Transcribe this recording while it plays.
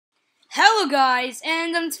Hello guys,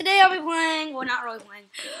 and today I'll be playing, well not really playing,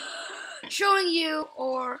 showing you,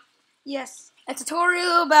 a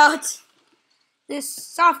tutorial about this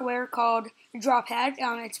software called Drawpad.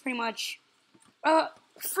 It's pretty much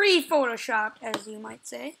free Photoshop, as you might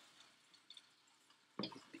say.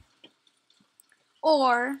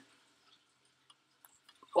 Or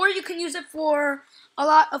you can use it for a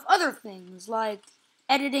lot of other things, like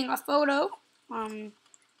editing a photo.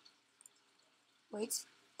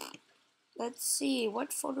 Let's see,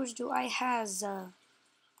 what photos do I has?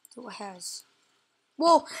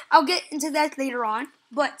 Well, I'll get into that later on.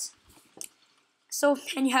 But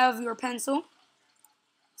and you have your pencil.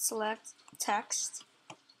 Select text.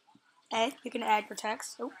 And you can add your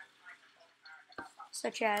text.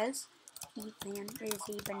 Such as Ethan is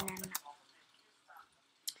a banana.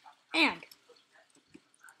 And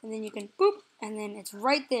then you can boop, and then it's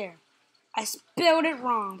right there. I spelled it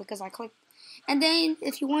wrong because I clicked. And then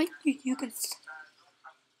if you want, you can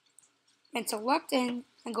select and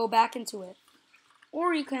go back into it.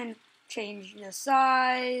 Or you can change the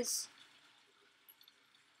size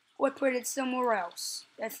or put it somewhere else.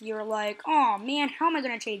 If you're like, oh man, how am I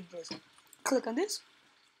going to change this? Click on this.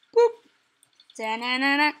 Boop.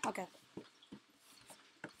 Da-na-na-na.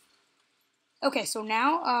 Okay, so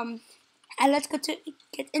now, and let's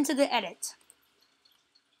get into the edit.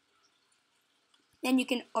 Then you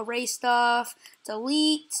can erase stuff,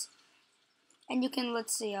 delete, and you can,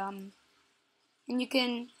 and you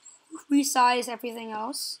can resize everything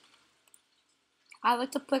else. I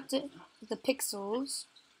like to put the pixels.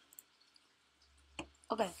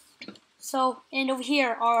 Okay, so and over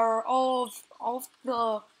here are all of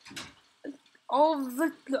the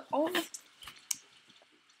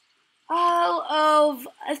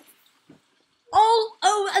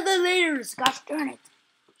layers. Gosh darn it!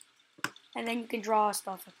 And then you can draw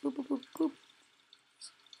stuff like boop boop boop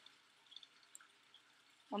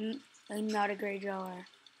boop. I'm not a great drawer.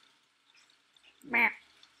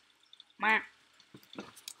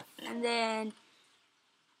 And then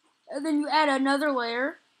you add another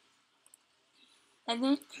layer,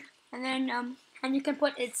 and you can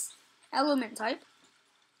put its element type,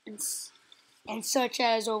 and such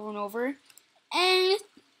as over and over, and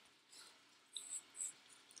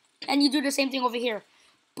you do the same thing over here.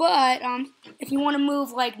 But if you want to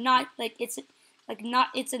move not its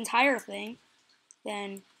entire thing,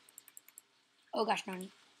 then oh gosh darn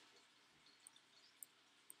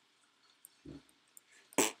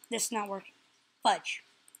it. This is not working. Fudge.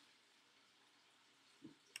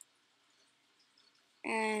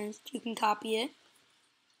 And you can copy it,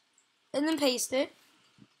 and then paste it,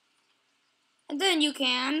 and then you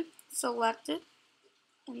can select it,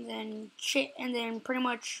 and then pretty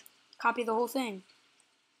much copy the whole thing.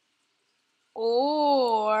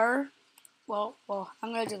 Or, well,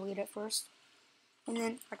 I'm gonna delete it first, and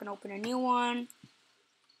then I can open a new one,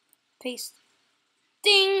 paste,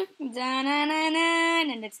 ding, da-na-na-na,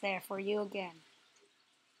 and it's there for you again.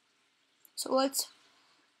 So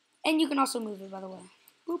and you can also move it, by the way.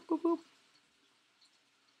 Boop, boop, boop.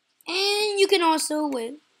 And you can also,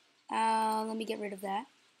 let me get rid of that.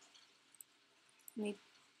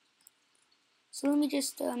 So let me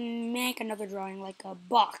just make another drawing, like a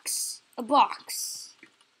box. A box.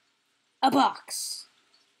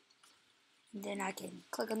 And then I can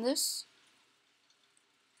click on this.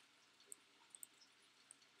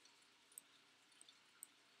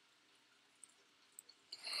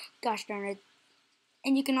 Gosh darn it.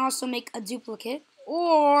 And you can also make a duplicate,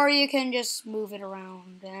 or you can just move it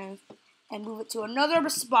around and move it to another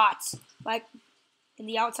spot, like in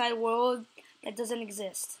the outside world that doesn't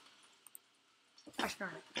exist. Gosh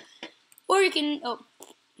darn it. Or you can,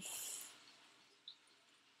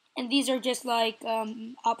 and these are just like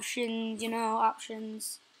options,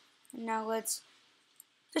 options. And now let's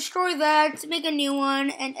destroy that, make a new one,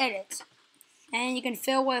 and edit. And you can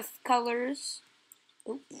fill with colors.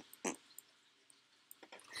 Oops.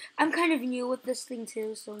 I'm kind of new with this thing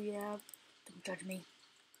too, so yeah, don't judge me.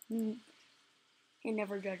 You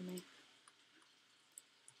never judge me.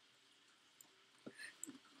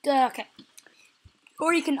 Okay.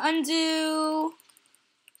 Or you can undo,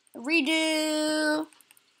 redo,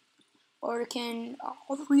 or you can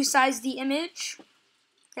resize the image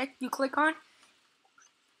that you click on.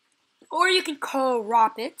 Or you can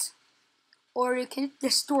crop it, or you can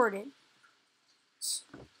distort it.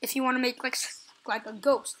 If you want to make like a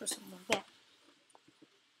ghost or something like that.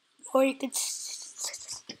 Or you could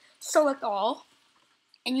select all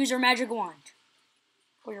and use your magic wand,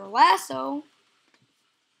 or your lasso,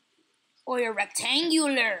 or your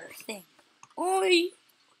rectangular thing, or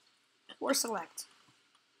select.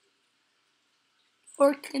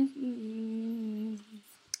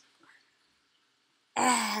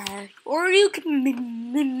 or you can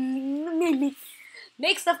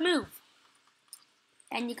make stuff move,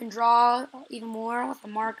 and you can draw even more with a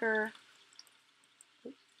marker.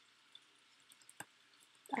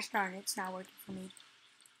 Gosh darn it, it's not working for me.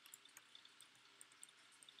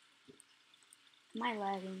 Am I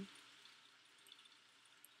lagging?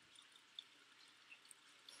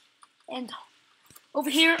 And over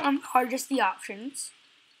here are just the options.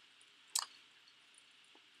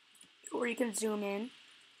 Or you can zoom in,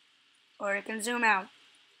 or you can zoom out.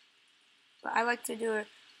 But I like to do it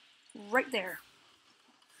right there.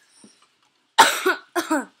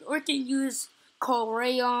 Or you can use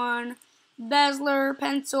crayon, bezier,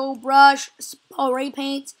 pencil, brush, spray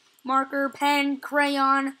paint, marker, pen,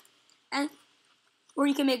 crayon, and or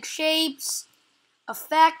you can make shapes,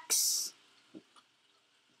 effects,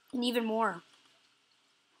 and even more.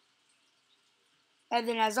 And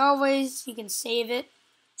then, as always, you can save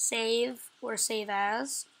or save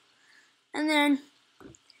as, and then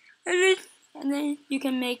you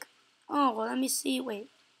can make. Oh, well, let me see. Wait,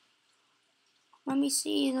 let me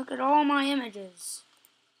see. Look at all my images.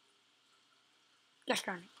 Gosh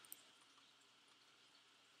darn it.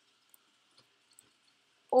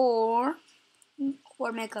 Or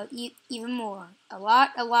make even more, a lot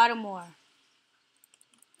of more.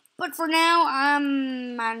 But for now, I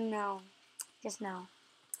don't know, just no.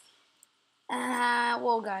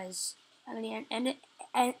 Well, guys, I'm gonna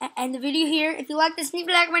end the video here. If you like this, sniff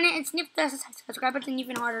the like button and sniff the subscribe button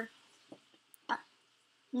even harder.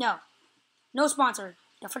 No sponsor.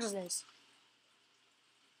 The fuck is this?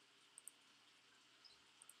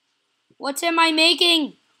 What am I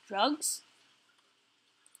making? Drugs?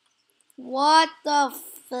 What the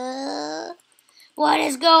fuck? What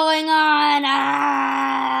is going on?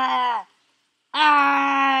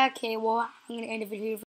 Okay, well, I'm gonna end the video.